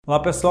Olá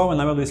pessoal, meu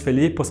nome é Luiz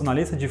Felipe, sou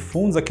analista de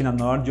fundos aqui na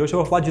Nord e hoje eu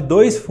vou falar de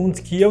dois fundos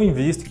que eu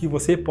invisto que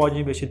você pode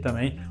investir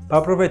também para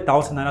aproveitar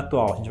o cenário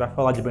atual. A gente vai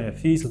falar de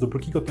benefícios, do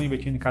porquê que eu estou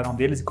investindo em cada um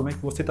deles e como é que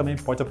você também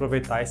pode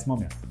aproveitar esse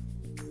momento.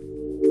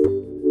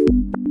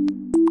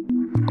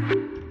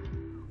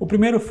 O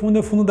primeiro fundo é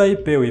o fundo da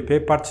IP, o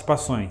IP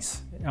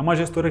Participações. É uma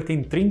gestora que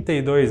tem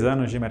 32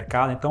 anos de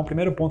mercado, então o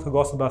primeiro ponto que eu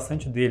gosto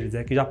bastante deles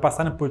é que já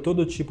passaram por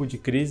todo tipo de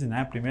crise,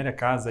 né? A primeira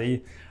casa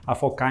aí a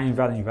focar em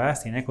value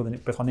investing, né? Quando o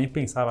pessoal nem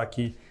pensava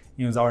aqui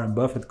em usar Warren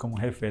Buffett como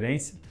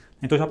referência.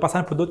 Então já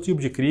passaram por todo tipo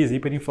de crise,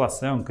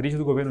 hiperinflação, crise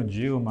do governo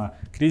Dilma,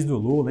 crise do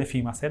Lula, enfim,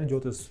 uma série de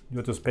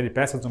outras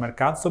peripécias do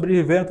mercado,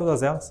 sobreviveram a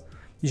todas elas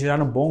e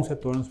geraram bons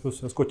retornos para os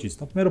seus cotistas.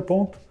 Então o primeiro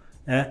ponto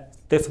é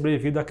ter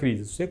sobrevivido à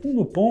crise. O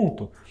segundo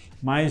ponto,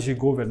 mais de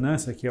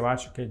governança, que eu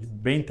acho que é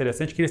bem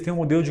interessante, que eles têm um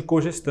modelo de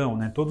cogestão,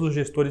 né? Todos os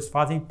gestores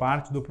fazem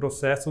parte do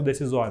processo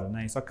decisório,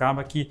 né? Isso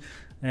acaba que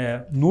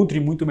nutre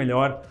muito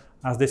melhor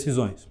as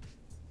decisões.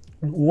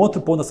 Um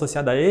outro ponto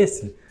associado a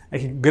esse é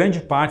que grande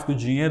parte do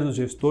dinheiro dos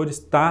gestores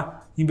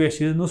está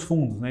investido nos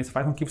fundos, né? Isso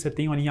faz com que você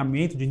tenha um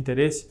alinhamento de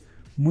interesse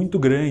muito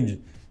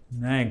grande,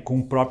 né, com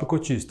o próprio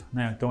cotista,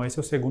 né? Então esse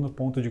é o segundo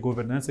ponto de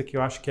governança que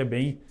eu acho que é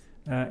bem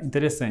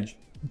interessante.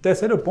 O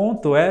terceiro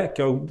ponto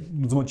que é um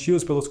dos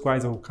motivos pelos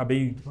quais eu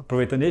acabei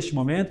aproveitando este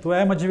momento,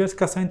 é uma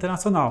diversificação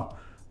internacional.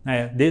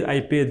 A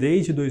IP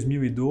desde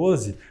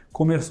 2012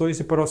 começou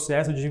esse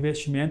processo de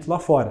investimento lá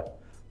fora,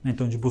 né?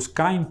 Então de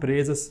buscar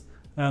empresas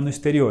no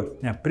exterior,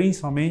 né?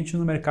 Principalmente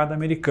no mercado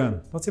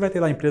americano. Então você vai ter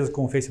lá empresas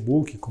como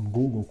Facebook, como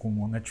Google,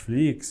 como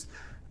Netflix,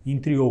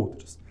 entre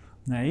outras,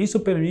 né? Isso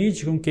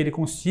permite com que ele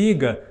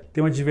consiga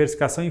ter uma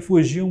diversificação e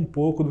fugir um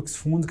pouco dos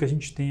fundos que a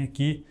gente tem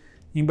aqui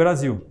em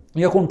Brasil.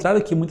 E ao contrário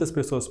do que muitas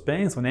pessoas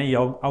pensam, né, e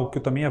algo que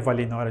eu também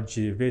avaliei na hora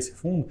de ver esse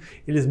fundo,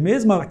 eles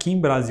mesmo aqui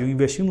em Brasil,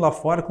 investindo lá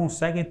fora,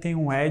 conseguem ter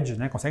um edge,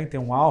 né, conseguem ter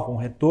um alfa, um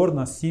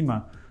retorno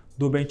acima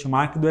do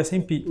benchmark do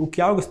S&P, o que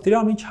é algo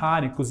extremamente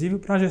raro, inclusive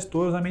para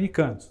gestores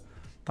americanos.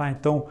 Tá?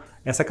 Então,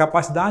 essa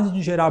capacidade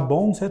de gerar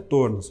bons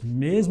retornos,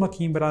 mesmo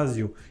aqui em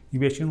Brasil,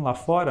 investindo lá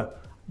fora,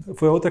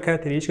 foi outra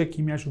característica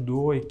que me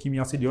ajudou e que me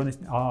auxiliou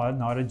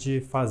na hora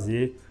de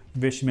fazer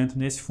investimento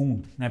nesse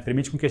fundo, né?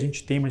 Permite com que a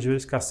gente tenha uma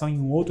diversificação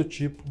em outro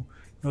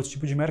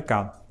tipo de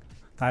mercado,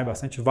 tá? É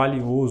bastante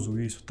valioso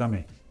isso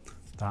também,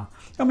 tá?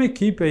 É uma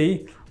equipe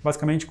aí,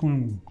 basicamente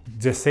com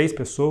 16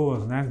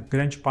 pessoas, né?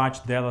 Grande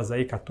parte delas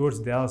aí,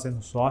 14 delas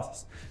sendo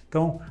sócios,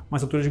 então uma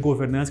estrutura de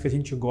governança que a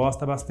gente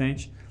gosta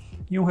bastante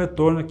e um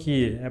retorno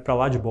que é para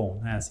lá de bom,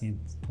 né? Assim,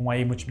 estão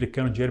aí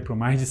multiplicando o dinheiro por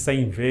mais de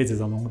 100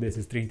 vezes ao longo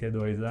desses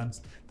 32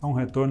 anos, então um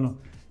retorno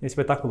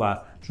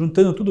espetacular.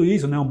 Juntando tudo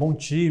isso, né, um bom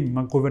time,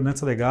 uma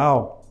governança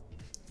legal,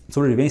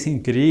 sobrevivência em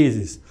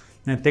crises,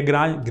 né, ter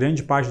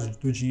grande parte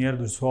do dinheiro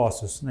dos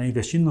sócios, né,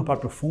 investindo no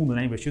próprio fundo,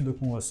 né, investido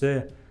com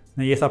você,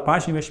 né, e essa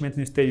parte de investimento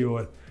no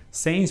exterior,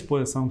 sem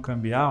exposição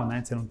cambial,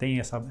 né, você não tem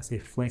essa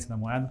influência da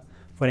moeda,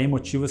 foram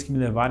motivos que me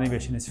levaram a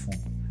investir nesse fundo.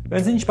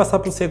 Antes de a gente passar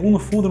para o segundo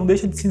fundo, não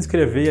deixa de se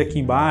inscrever aqui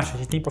embaixo, a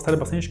gente tem postado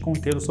bastante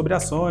conteúdo sobre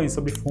ações,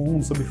 sobre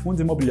fundos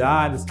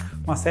imobiliários,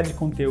 uma série de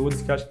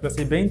conteúdos que eu acho que vai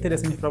ser bem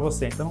interessante para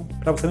você. Então,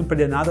 para você não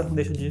perder nada, não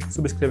deixa de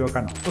subscrever o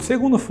canal. O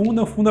segundo fundo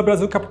é o fundo da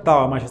Brasil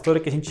Capital, uma gestora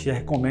que a gente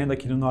recomenda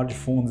aqui no Nord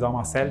Fundos há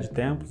uma série de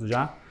tempos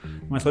já,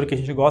 uma gestora que a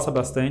gente gosta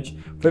bastante.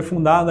 Foi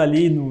fundada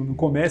ali no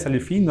começo, ali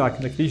fim da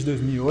crise de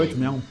 2008,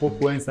 né, um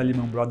pouco antes da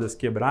Lehman Brothers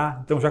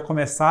quebrar, então já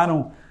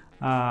começaram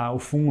o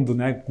fundo,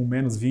 né, com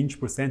menos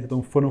 20%,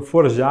 então foram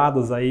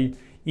forjados aí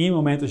em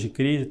momentos de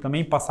crise,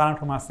 também passaram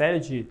por uma série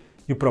de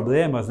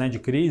problemas, né, de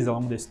crise ao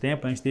longo desse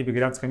tempo. A gente teve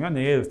greve dos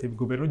caminhoneiros, teve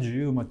governo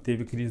Dilma,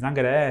 teve crise na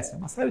Grécia,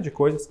 uma série de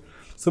coisas.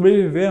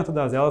 Sobreviveram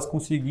todas elas,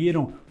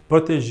 conseguiram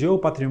proteger o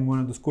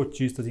patrimônio dos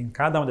cotistas em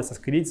cada uma dessas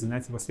crises, né?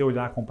 Se você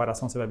olhar a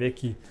comparação, você vai ver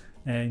que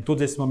em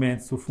todos esses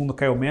momentos o fundo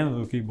caiu menos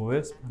do que o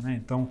Ibovespa, né?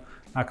 Então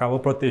acabou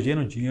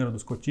protegendo o dinheiro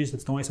dos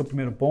cotistas. Então esse é o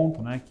primeiro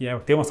ponto, né? Que é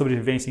ter uma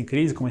sobrevivência em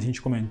crise, como a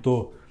gente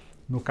comentou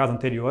no caso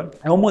anterior.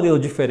 É um modelo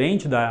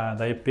diferente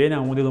da EP, né?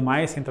 Um modelo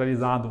mais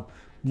centralizado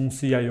num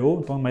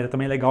CIO, então, mas é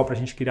também legal para a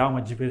gente criar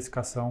uma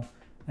diversificação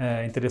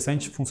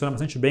interessante, funciona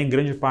bastante bem.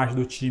 Grande parte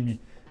do time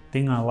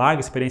tem uma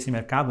larga experiência em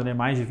mercado, né?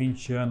 Mais de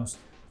 20 anos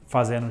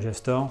fazendo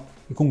gestão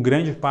e com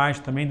grande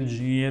parte também do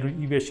dinheiro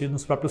investido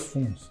nos próprios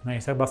fundos, né?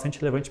 Isso é bastante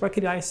relevante para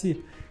criar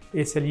esse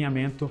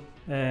alinhamento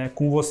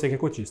com você que é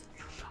cotista.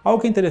 Algo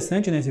que é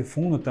interessante nesse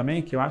fundo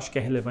também, que eu acho que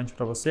é relevante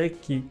para você, é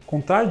que,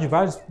 contrário de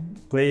vários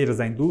players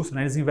da indústria,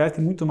 né, eles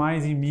investem muito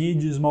mais em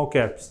mid e small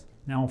caps.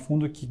 É um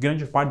fundo que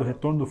grande parte do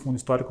retorno do fundo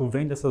histórico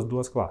vem dessas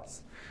duas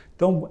classes.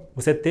 Então,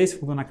 você ter esse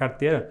fundo na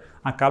carteira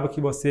acaba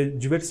que você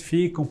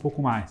diversifica um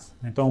pouco mais.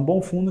 Então, é um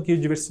bom fundo que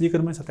diversifica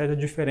numa estratégia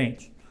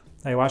diferente.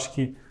 Eu acho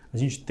que a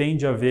gente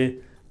tende a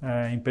ver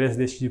empresas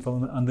desse tipo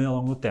andando ao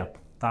longo do tempo.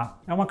 Tá?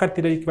 É uma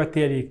carteira aí que vai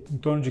ter ali em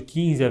torno de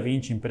 15 a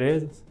 20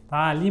 empresas.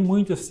 Tá? Ali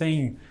muito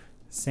sem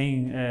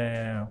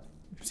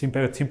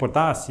se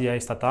importar se é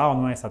estatal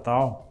ou não é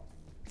estatal,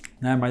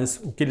 né? Mas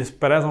o que eles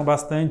prezam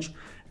bastante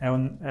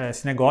é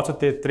esse negócio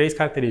ter três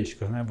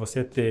características, né?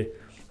 Você ter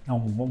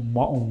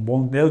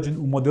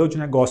um modelo de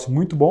negócio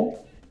muito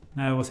bom,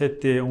 né, você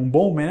ter um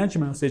bom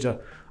management, ou seja,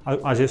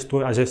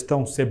 a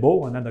gestão ser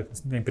boa, né,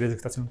 da empresa que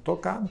está sendo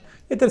tocada.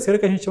 E a terceira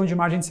que a gente chama de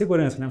margem de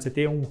segurança, né, você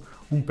ter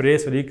um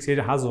preço ali que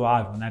seja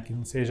razoável, né, que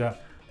não seja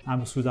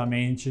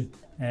absurdamente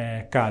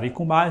caro. E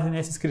com base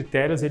nesses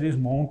critérios, eles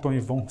montam e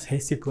vão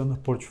reciclando o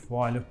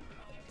portfólio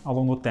ao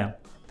longo do tempo.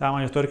 Tá?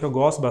 Uma gestora que eu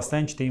gosto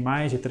bastante, tem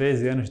mais de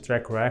 13 anos de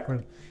track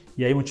record,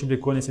 e aí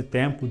multiplicou nesse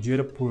tempo o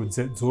dinheiro por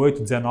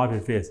 18, 19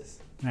 vezes.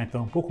 Né?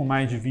 Então, um pouco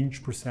mais de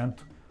 20%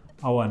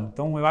 ao ano.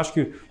 Então, eu acho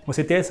que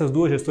você ter essas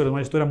duas gestoras, uma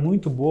gestora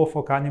muito boa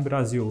focada em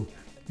Brasil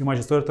e uma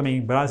gestora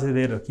também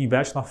brasileira que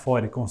investe lá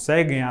fora e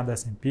consegue ganhar da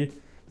S&P,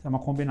 é uma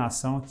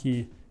combinação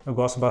que eu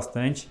gosto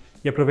bastante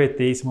e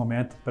aproveitei esse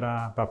momento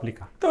para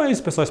aplicar. Então é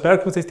isso, pessoal. Espero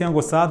que vocês tenham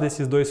gostado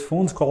desses dois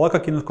fundos. Coloca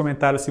aqui nos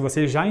comentários se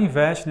você já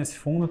investe nesse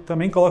fundo.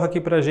 Também coloca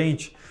aqui para a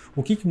gente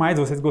o que mais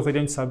vocês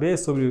gostariam de saber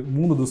sobre o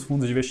mundo dos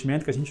fundos de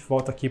investimento, que a gente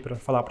volta aqui para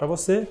falar para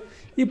você.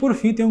 E por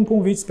fim, tem um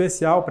convite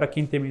especial para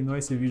quem terminou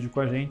esse vídeo com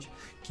a gente,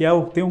 que é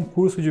ter um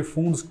curso de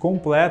fundos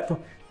completo,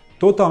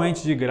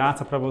 totalmente de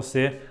graça para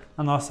você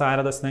na nossa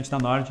área do assinante da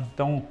Nord.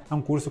 Então é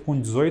um curso com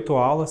 18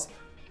 aulas,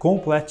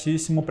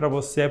 completíssimo para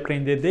você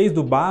aprender desde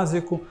o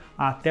básico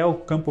até o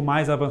campo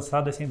mais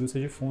avançado dessa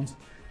indústria de fundos.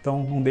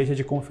 Então não deixa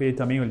de conferir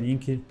também o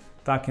link,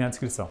 está aqui na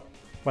descrição.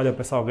 Valeu,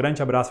 pessoal, grande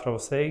abraço para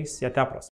vocês e até a próxima.